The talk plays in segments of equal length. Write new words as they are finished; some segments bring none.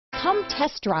Come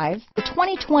test drive the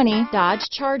 2020 Dodge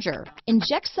Charger.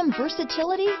 Inject some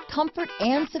versatility, comfort,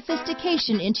 and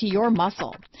sophistication into your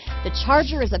muscle. The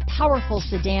Charger is a powerful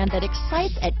sedan that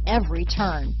excites at every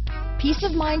turn. Peace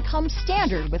of mind comes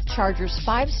standard with Charger's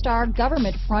 5-star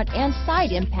government front and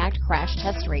side impact crash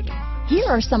test rating. Here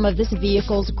are some of this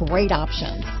vehicle's great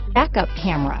options: backup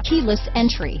camera, keyless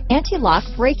entry, anti-lock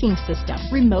braking system,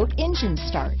 remote engine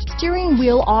start, steering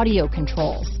wheel audio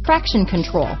controls, traction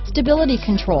control, stability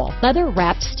control,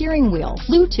 leather-wrapped steering wheel,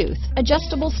 Bluetooth,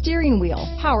 adjustable steering wheel,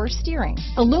 power steering,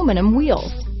 aluminum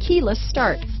wheels, keyless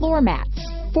start, floor mats,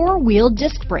 4-wheel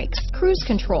disc brakes, cruise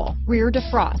control, rear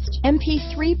defrost,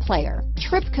 MP3 player,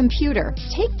 trip computer.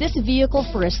 Take this vehicle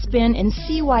for a spin and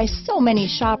see why so many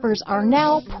shoppers are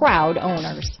now proud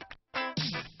owners.